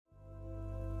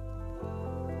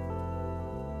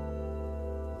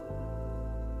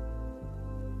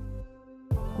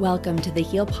Welcome to the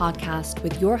Heal Podcast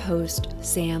with your host,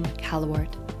 Sam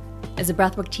Callawart. As a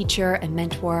breathwork teacher and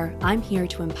mentor, I'm here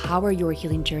to empower your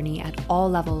healing journey at all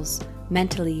levels,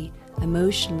 mentally,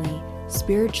 emotionally,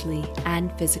 spiritually,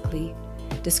 and physically.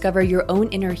 Discover your own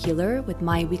inner healer with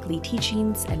my weekly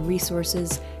teachings and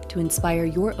resources to inspire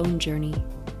your own journey.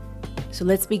 So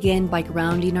let's begin by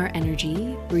grounding our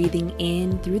energy, breathing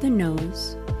in through the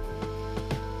nose,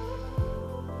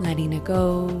 letting it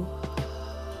go.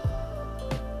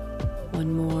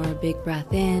 One more big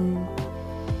breath in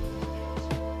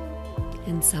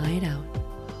and sigh it out.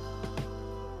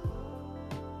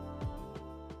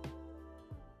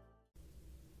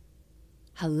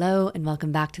 Hello and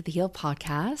welcome back to the Heal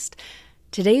Podcast.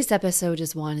 Today's episode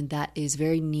is one that is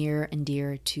very near and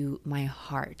dear to my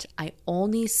heart. I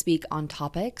only speak on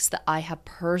topics that I have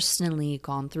personally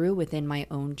gone through within my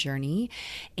own journey,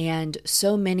 and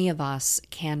so many of us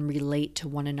can relate to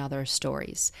one another's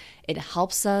stories. It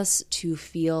helps us to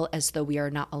feel as though we are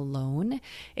not alone.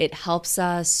 It helps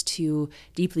us to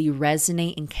deeply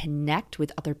resonate and connect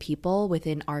with other people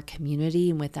within our community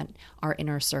and within our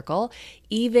inner circle,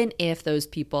 even if those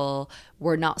people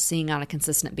we're not seeing on a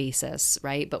consistent basis,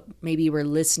 right? But maybe we're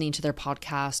listening to their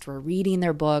podcast, we're reading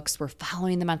their books, we're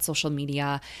following them on social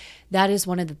media. That is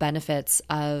one of the benefits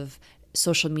of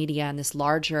social media and this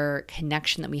larger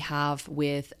connection that we have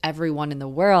with everyone in the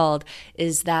world,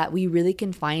 is that we really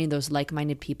can find those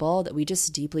like-minded people that we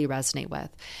just deeply resonate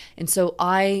with. And so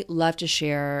I love to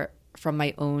share from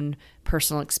my own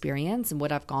personal experience and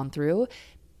what I've gone through.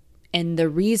 And the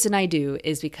reason I do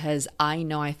is because I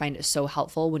know I find it so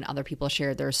helpful when other people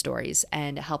share their stories,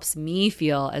 and it helps me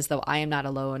feel as though I am not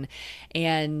alone.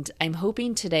 And I'm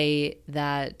hoping today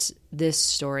that this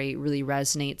story really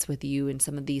resonates with you and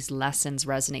some of these lessons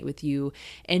resonate with you,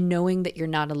 and knowing that you're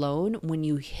not alone when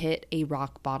you hit a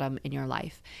rock bottom in your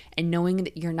life, and knowing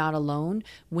that you're not alone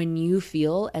when you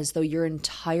feel as though your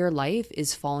entire life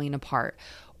is falling apart,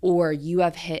 or you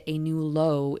have hit a new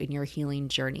low in your healing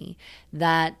journey.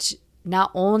 That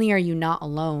not only are you not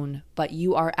alone, but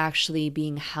you are actually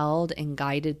being held and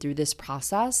guided through this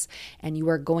process. And you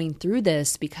are going through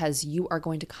this because you are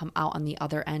going to come out on the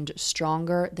other end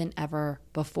stronger than ever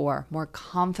before, more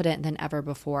confident than ever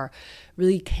before,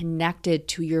 really connected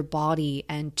to your body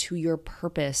and to your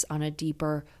purpose on a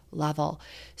deeper level.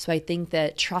 So I think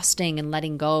that trusting and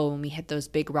letting go when we hit those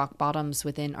big rock bottoms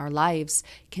within our lives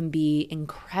can be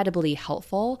incredibly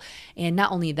helpful. And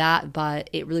not only that, but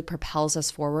it really propels us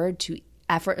forward to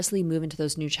effortlessly move into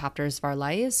those new chapters of our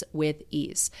lives with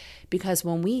ease. Because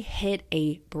when we hit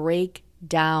a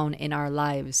breakdown in our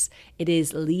lives, it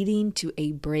is leading to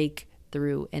a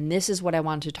breakthrough. And this is what I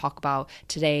wanted to talk about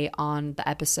today on the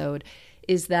episode,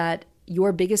 is that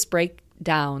your biggest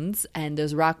breakdowns and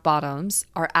those rock bottoms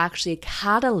are actually a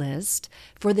catalyst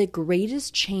for the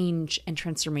greatest change and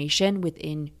transformation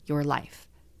within your life.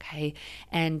 Okay.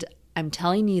 And I'm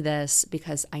telling you this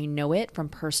because I know it from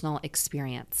personal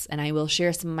experience, and I will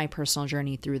share some of my personal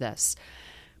journey through this.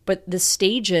 But the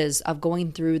stages of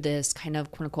going through this kind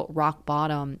of quote unquote rock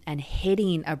bottom and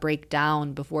hitting a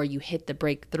breakdown before you hit the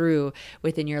breakthrough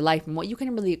within your life, and what you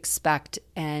can really expect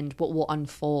and what will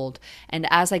unfold. And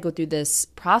as I go through this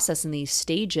process and these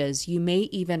stages, you may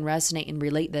even resonate and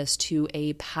relate this to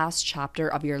a past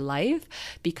chapter of your life,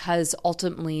 because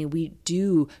ultimately we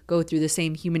do go through the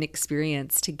same human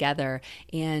experience together.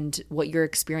 And what you're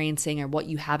experiencing or what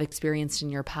you have experienced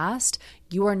in your past,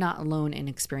 you are not alone in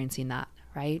experiencing that.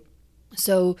 Right?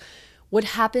 So what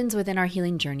happens within our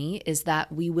healing journey is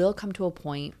that we will come to a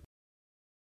point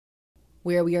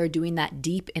where we are doing that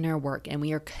deep inner work, and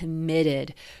we are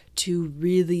committed to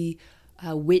really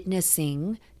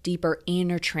witnessing deeper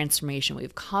inner transformation.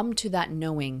 We've come to that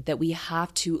knowing that we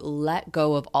have to let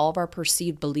go of all of our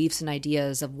perceived beliefs and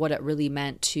ideas of what it really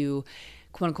meant to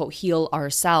quote unquote heal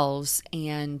ourselves,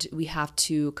 and we have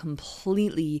to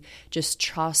completely just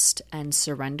trust and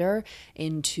surrender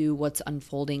into what's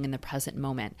unfolding in the present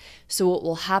moment. So what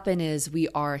will happen is we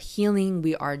are healing,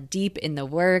 we are deep in the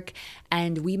work,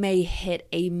 and we may hit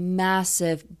a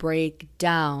massive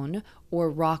breakdown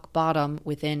or rock bottom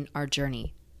within our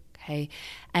journey. Okay.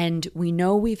 And we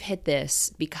know we've hit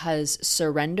this because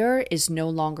surrender is no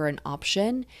longer an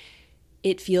option.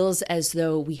 It feels as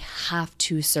though we have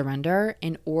to surrender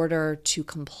in order to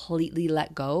completely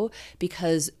let go,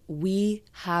 because we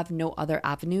have no other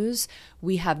avenues.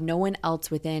 We have no one else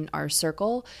within our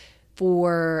circle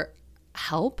for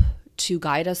help to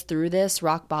guide us through this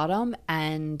rock bottom,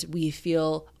 and we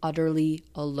feel utterly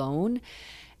alone.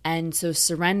 And so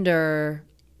surrender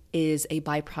is a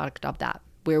byproduct of that,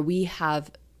 where we have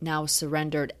now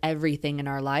surrendered everything in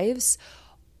our lives,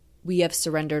 we have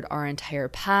surrendered our entire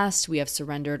past, we have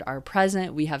surrendered our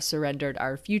present, we have surrendered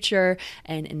our future.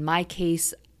 And in my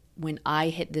case, when I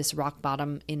hit this rock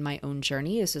bottom in my own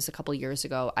journey, this was a couple years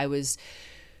ago, I was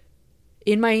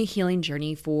in my healing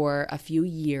journey for a few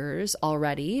years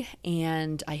already,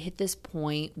 and I hit this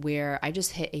point where I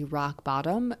just hit a rock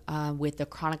bottom with the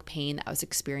chronic pain that I was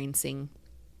experiencing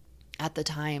at the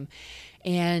time.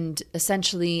 And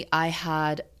essentially, I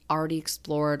had already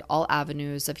explored all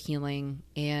avenues of healing,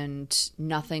 and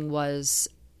nothing was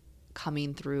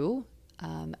coming through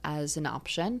as an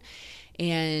option.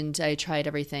 And I tried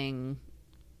everything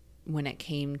when it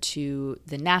came to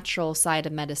the natural side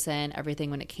of medicine,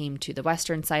 everything when it came to the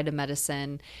Western side of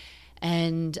medicine.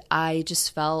 And I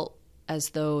just felt as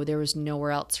though there was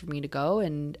nowhere else for me to go,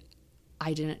 and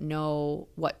I didn't know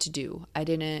what to do. I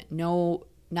didn't know,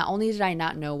 not only did I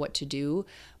not know what to do,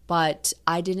 but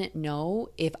I didn't know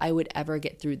if I would ever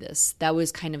get through this. That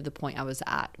was kind of the point I was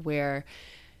at, where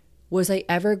was I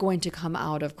ever going to come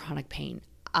out of chronic pain?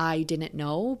 I didn't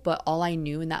know, but all I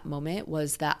knew in that moment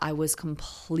was that I was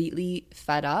completely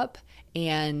fed up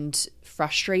and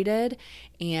frustrated,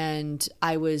 and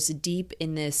I was deep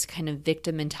in this kind of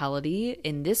victim mentality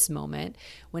in this moment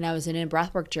when I was in a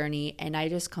breathwork journey, and I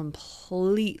just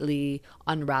completely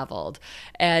unraveled.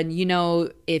 And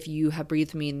if you have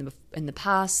breathed with me in the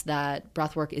past, that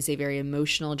breathwork is a very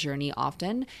emotional journey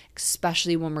often,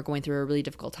 especially when we're going through a really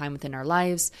difficult time within our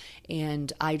lives.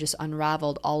 And I just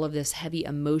unraveled all of this heavy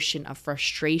emotion of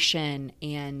frustration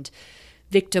and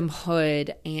victimhood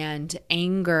and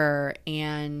anger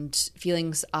and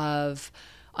feelings of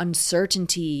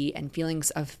uncertainty and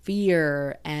feelings of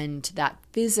fear and that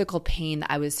physical pain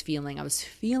that I was feeling. I was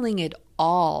feeling it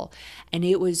all. And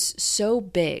it was so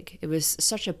big. It was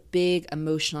such a big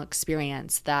emotional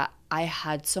experience that I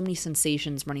had so many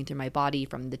sensations running through my body,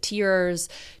 from the tears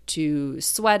to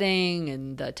sweating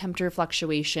and the temperature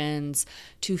fluctuations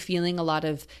to feeling a lot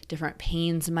of different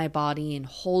pains in my body and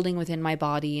holding within my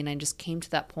body. And I just came to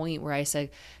that point where I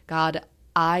said, God,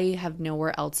 I have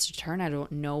nowhere else to turn. I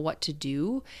don't know what to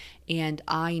do, and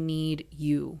I need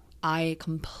you. I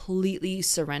completely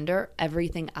surrender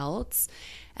everything else.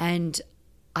 And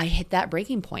I hit that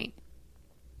breaking point.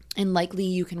 And likely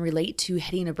you can relate to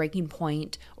hitting a breaking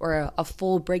point or a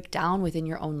full breakdown within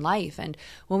your own life. And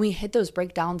when we hit those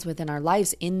breakdowns within our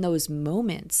lives, in those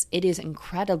moments, it is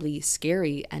incredibly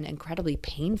scary and incredibly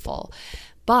painful.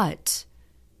 But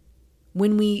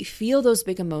when we feel those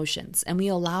big emotions and we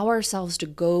allow ourselves to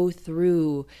go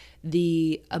through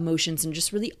the emotions and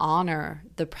just really honor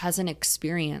the present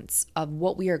experience of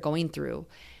what we are going through,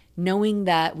 knowing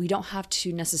that we don't have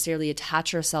to necessarily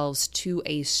attach ourselves to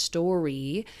a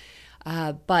story,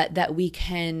 but that we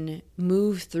can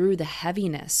move through the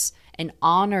heaviness and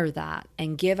honor that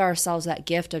and give ourselves that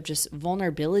gift of just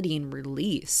vulnerability and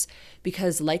release,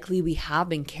 because likely we have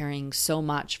been carrying so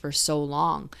much for so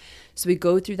long. So we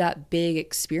go through that big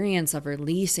experience of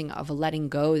releasing, of letting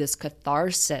go, this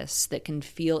catharsis that can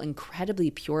feel incredibly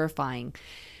purifying.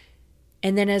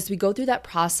 And then as we go through that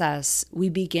process, we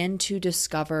begin to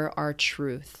discover our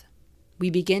truth.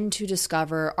 We begin to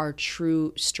discover our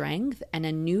true strength and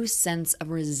a new sense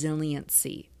of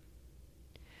resiliency.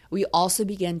 We also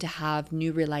begin to have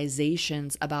new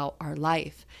realizations about our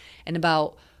life and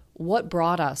about what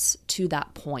brought us to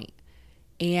that point,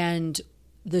 and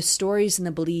the stories and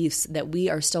the beliefs that we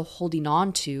are still holding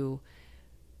on to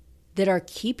that are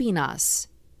keeping us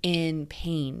in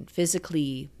pain,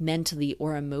 physically, mentally,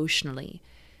 or emotionally.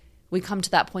 We come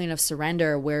to that point of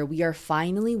surrender where we are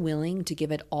finally willing to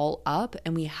give it all up,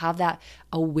 and we have that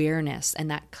awareness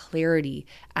and that clarity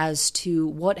as to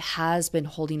what has been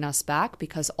holding us back,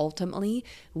 because ultimately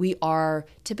we are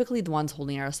typically the ones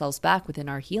holding ourselves back within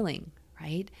our healing,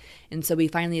 right? And so we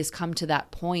finally has come to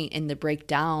that point in the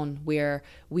breakdown where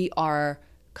we are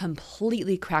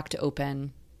completely cracked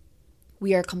open.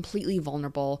 We are completely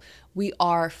vulnerable. We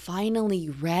are finally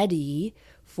ready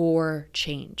for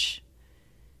change.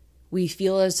 We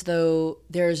feel as though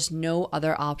there's no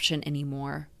other option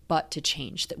anymore but to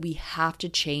change, that we have to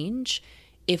change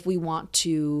if we want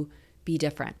to be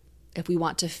different, if we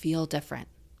want to feel different,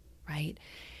 right?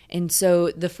 And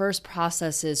so the first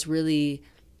process is really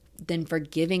then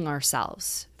forgiving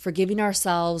ourselves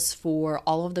for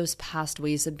all of those past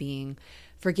ways of being,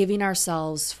 forgiving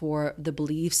ourselves for the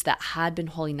beliefs that had been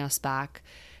holding us back,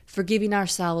 forgiving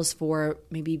ourselves for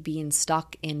maybe being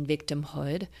stuck in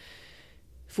victimhood,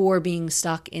 for being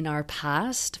stuck in our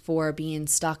past, for being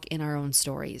stuck in our own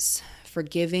stories,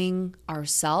 forgiving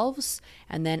ourselves.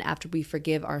 And then after we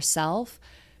forgive ourselves,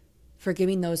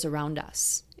 forgiving those around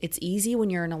us. It's easy when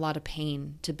you're in a lot of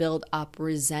pain to build up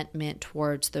resentment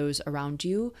towards those around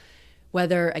you,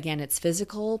 Whether, again, it's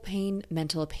physical pain,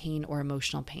 mental pain, or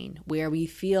emotional pain, where we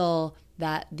feel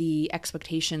that the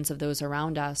expectations of those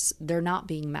around us, they're not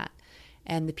being met.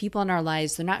 And the people in our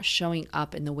lives, they're not showing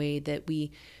up in the way that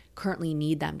we currently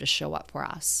need them to show up for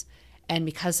us. And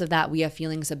because of that, we have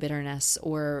feelings of bitterness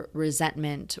or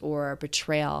resentment or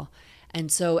betrayal.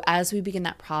 And so as we begin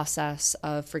that process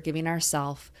of forgiving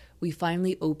ourselves, we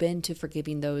finally open to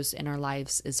forgiving those in our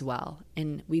lives as well.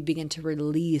 And we begin to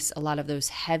release a lot of those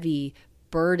heavy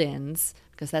burdens,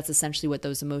 because that's essentially what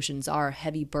those emotions are,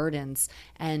 heavy burdens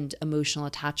and emotional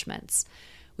attachments.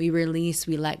 We release,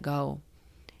 we let go.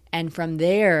 And from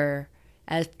there,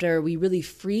 after we really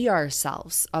free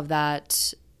ourselves of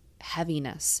that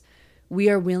heaviness, we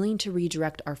are willing to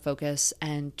redirect our focus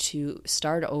and to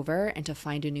start over and to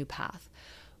find a new path.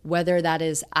 Whether that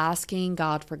is asking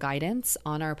God for guidance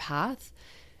on our path.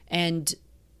 And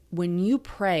when you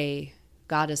pray,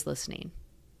 God is listening.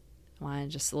 I want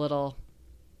just a little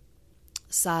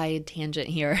side tangent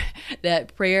here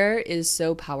that prayer is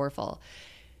so powerful.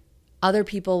 Other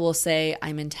people will say,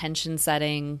 I'm intention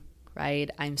setting, right?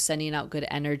 I'm sending out good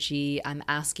energy. I'm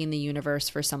asking the universe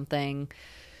for something.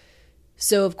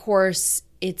 So of course,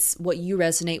 it's what you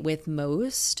resonate with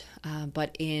most.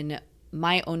 But in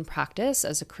my own practice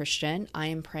as a Christian, I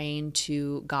am praying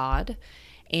to God.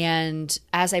 And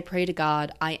as I pray to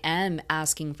God, I am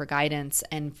asking for guidance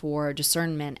and for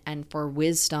discernment and for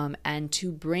wisdom and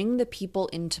to bring the people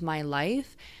into my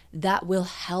life that will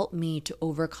help me to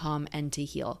overcome and to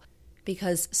heal.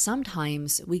 Because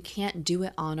sometimes we can't do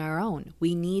it on our own.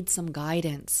 We need some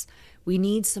guidance. We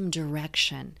need some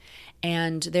direction.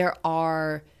 And there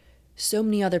are so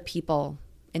many other people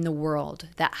in the world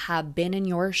that have been in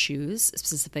your shoes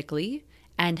specifically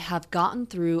and have gotten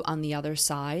through on the other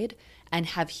side and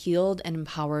have healed and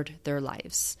empowered their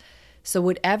lives. So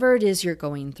whatever it is you're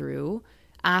going through,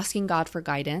 asking God for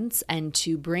guidance and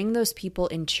to bring those people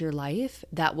into your life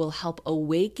that will help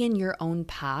awaken your own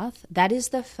path, that is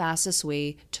the fastest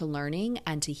way to learning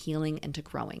and to healing and to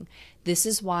growing. This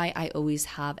is why I always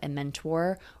have a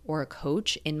mentor or a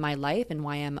coach in my life and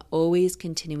why I'm always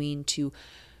continuing to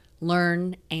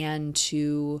learn and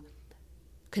to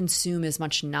consume as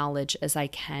much knowledge as I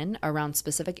can around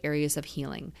specific areas of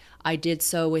healing. I did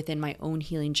so within my own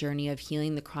healing journey of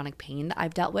healing the chronic pain that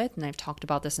I've dealt with, and I've talked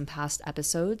about this in past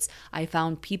episodes. I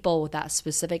found people with that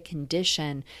specific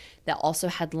condition that also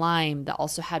had Lyme, that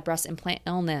also had breast implant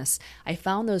illness. I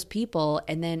found those people,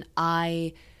 and then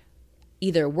I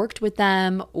either worked with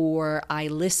them or I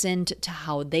listened to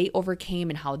how they overcame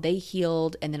and how they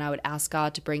healed. And then I would ask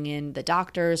God to bring in the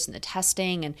doctors and the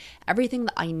testing and everything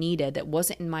that I needed that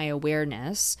wasn't in my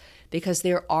awareness, because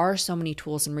there are so many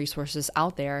tools and resources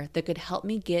out there that could help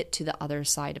me get to the other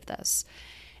side of this.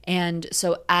 And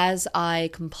so as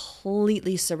I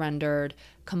completely surrendered,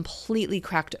 completely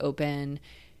cracked open,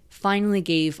 finally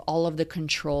gave all of the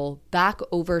control back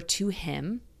over to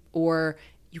Him, or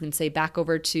you can say back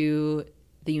over to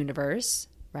the universe,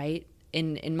 right?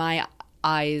 In my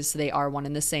eyes, they are one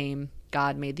and the same.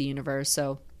 God made the universe.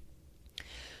 So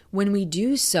when we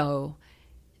do so,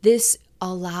 this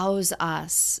allows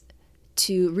us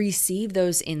to receive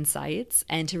those insights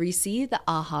and to receive the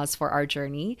ahas for our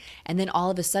journey. And then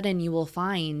all of a sudden you will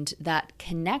find that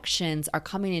connections are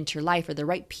coming into your life, or the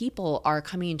right people are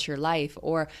coming into your life,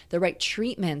 or the right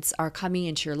treatments are coming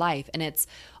into your life. And it's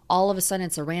all of a sudden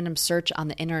it's a random search on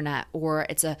the internet, or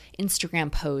it's a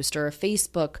Instagram post or a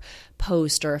Facebook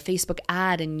post or a Facebook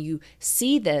ad, and you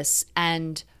see this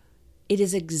and it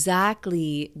is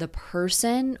exactly the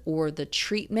person or the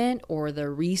treatment or the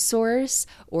resource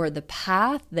or the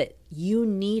path that you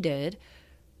needed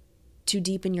to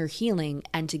deepen your healing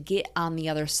and to get on the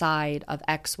other side of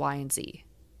X, Y, and Z,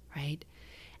 right?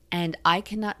 And I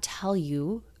cannot tell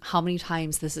you how many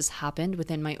times this has happened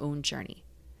within my own journey.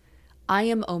 I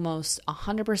am almost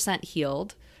 100%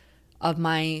 healed of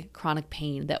my chronic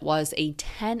pain that was a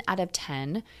 10 out of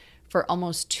 10 for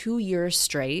almost 2 years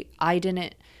straight. I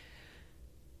didn't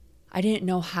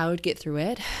know how to get through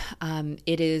it.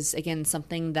 It is, again,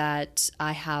 something that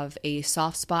I have a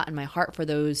soft spot in my heart for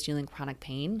those dealing with chronic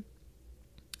pain,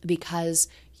 because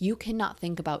you cannot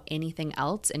think about anything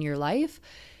else in your life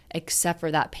except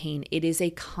for that pain. It is a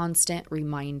constant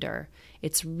reminder.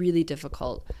 It's really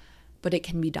difficult, but it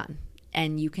can be done.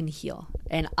 And you can heal.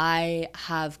 And I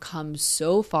have come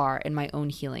so far in my own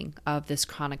healing of this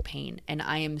chronic pain. And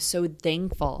I am so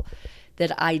thankful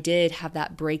that I did have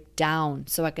that breakdown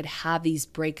so I could have these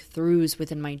breakthroughs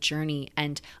within my journey.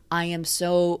 And I am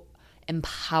so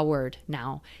empowered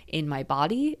now in my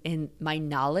body, in my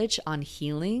knowledge on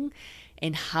healing.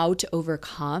 and how to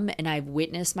overcome. And I've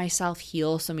witnessed myself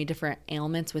heal so many different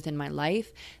ailments within my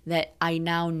life that I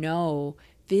now know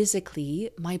physically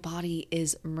my body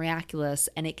is miraculous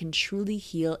and it can truly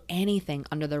heal anything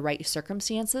under the right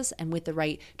circumstances and with the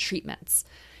right treatments.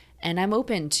 And I'm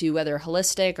open to whether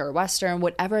holistic or Western,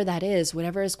 whatever that is,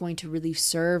 whatever is going to really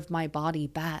serve my body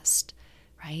best,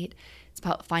 right? It's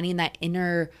about finding that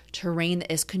inner terrain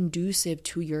that is conducive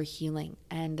to your healing.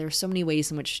 And there's so many ways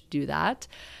in which to do that.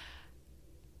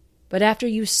 But after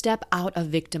you step out of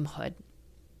victimhood,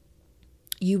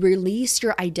 you release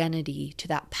your identity to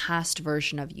that past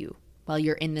version of you while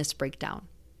you're in this breakdown.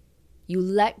 You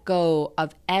let go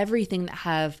of everything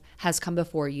that has come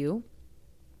before you.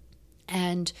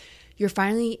 And you're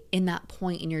finally in that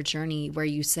point in your journey where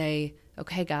you say,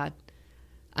 okay, God,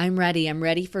 I'm ready. I'm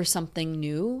ready for something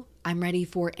new. I'm ready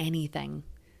for anything.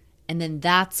 And then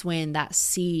that's when that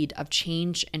seed of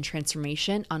change and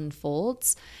transformation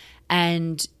unfolds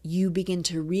and you begin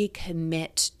to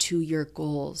recommit to your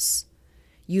goals.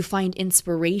 You find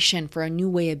inspiration for a new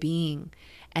way of being.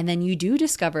 And then you do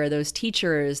discover those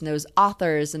teachers and those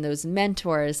authors and those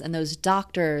mentors and those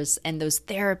doctors and those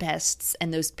therapists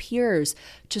and those peers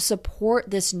to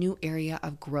support this new area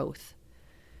of growth.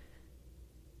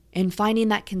 And finding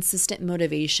that consistent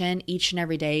motivation each and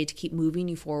every day to keep moving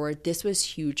you forward, this was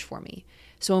huge for me.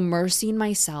 So immersing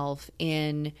myself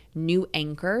in new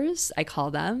anchors, I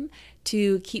call them,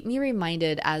 to keep me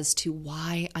reminded as to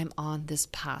why I'm on this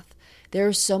path.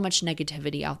 There's so much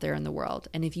negativity out there in the world.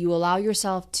 And if you allow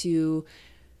yourself to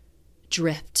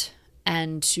drift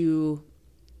and to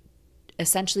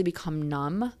essentially become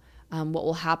numb, what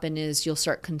will happen is you'll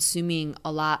start consuming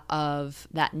a lot of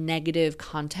that negative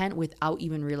content without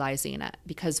even realizing it,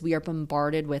 because we are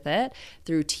bombarded with it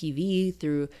through TV,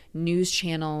 through news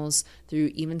channels,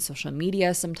 through even social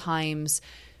media sometimes.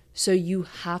 So you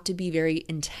have to be very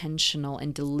intentional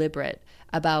and deliberate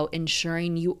about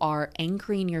ensuring you are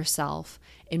anchoring yourself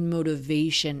in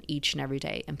motivation each and every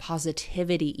day, and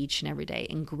positivity each and every day,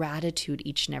 and gratitude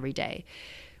each and every day.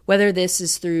 Whether this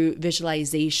is through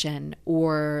visualization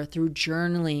or through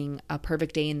journaling a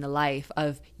perfect day in the life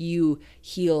of you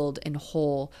healed and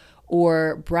whole,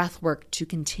 or breath work to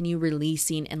continue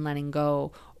releasing and letting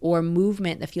go, or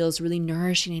movement that feels really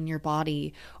nourishing in your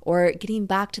body, or getting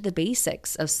back to the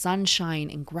basics of sunshine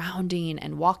and grounding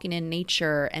and walking in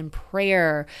nature and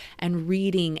prayer and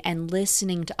reading and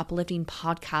listening to uplifting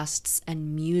podcasts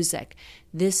and music.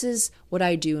 This is what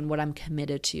I do and what I'm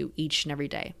committed to each and every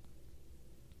day.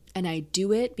 And I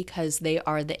do it because they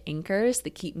are the anchors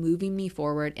that keep moving me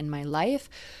forward in my life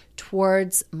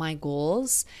towards my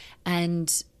goals,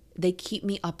 and they keep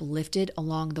me uplifted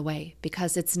along the way,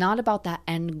 because it's not about that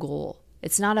end goal.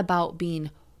 It's not about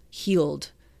being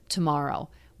healed tomorrow.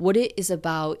 What it is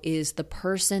about is the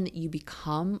person that you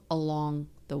become along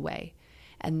the way.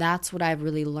 And that's what I've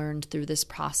really learned through this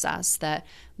process, that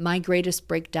my greatest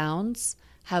breakdowns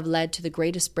have led to the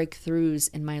greatest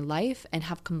breakthroughs in my life and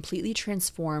have completely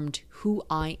transformed who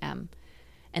I am.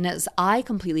 And as I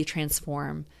completely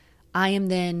transform, I am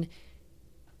then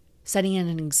setting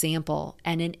an example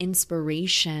and an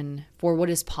inspiration for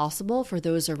what is possible for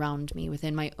those around me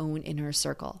within my own inner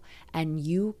circle. And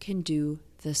you can do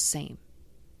the same.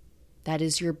 That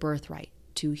is your birthright,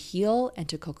 to heal and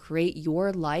to co-create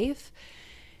your life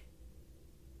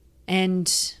and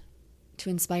to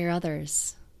inspire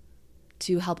others,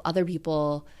 to help other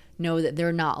people know that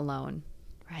they're not alone,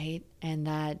 right? And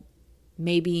that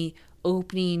maybe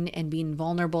opening and being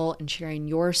vulnerable and sharing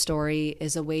your story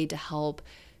is a way to help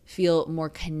feel more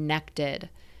connected,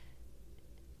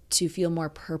 to feel more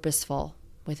purposeful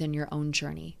within your own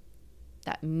journey.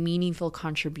 That meaningful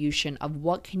contribution of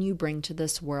what can you bring to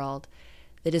this world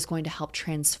that is going to help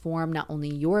transform not only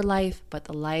your life, but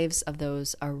the lives of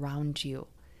those around you.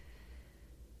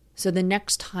 So the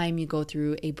next time you go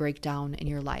through a breakdown in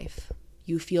your life,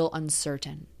 you feel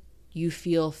uncertain, you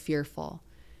feel fearful,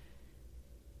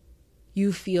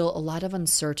 you feel a lot of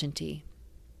uncertainty,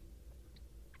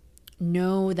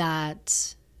 know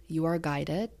that you are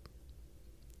guided,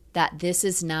 that this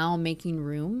is now making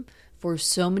room for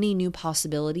so many new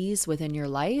possibilities within your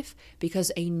life,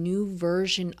 because a new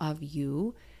version of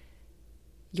you,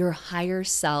 your higher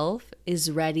self,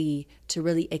 is ready to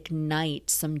really ignite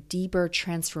some deeper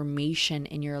transformation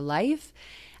in your life,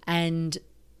 and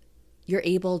you're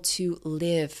able to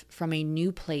live from a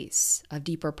new place of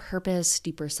deeper purpose,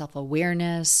 deeper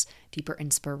self-awareness, deeper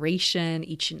inspiration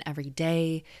each and every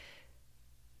day.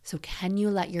 So can you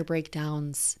let your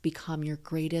breakdowns become your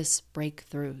greatest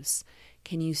breakthroughs?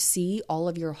 Can you see all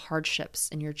of your hardships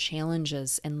and your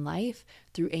challenges in life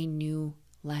through a new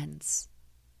lens?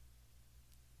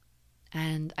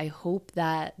 And I hope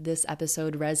that this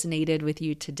episode resonated with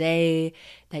you today,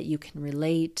 that you can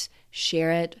relate,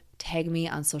 share it, tag me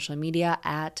on social media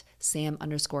at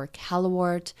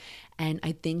Sam_Callawort. And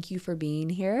I thank you for being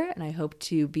here, and I hope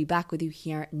to be back with you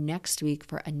here next week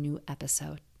for a new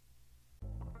episode.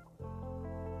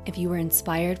 If you were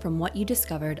inspired from what you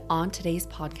discovered on today's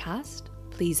podcast,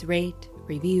 please rate,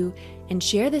 review, and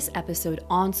share this episode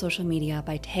on social media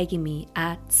by tagging me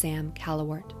at Sam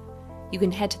Callawort. You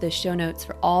can head to the show notes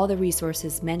for all the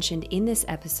resources mentioned in this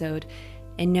episode,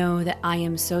 and know that I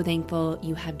am so thankful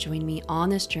you have joined me on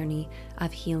this journey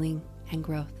of healing and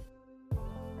growth.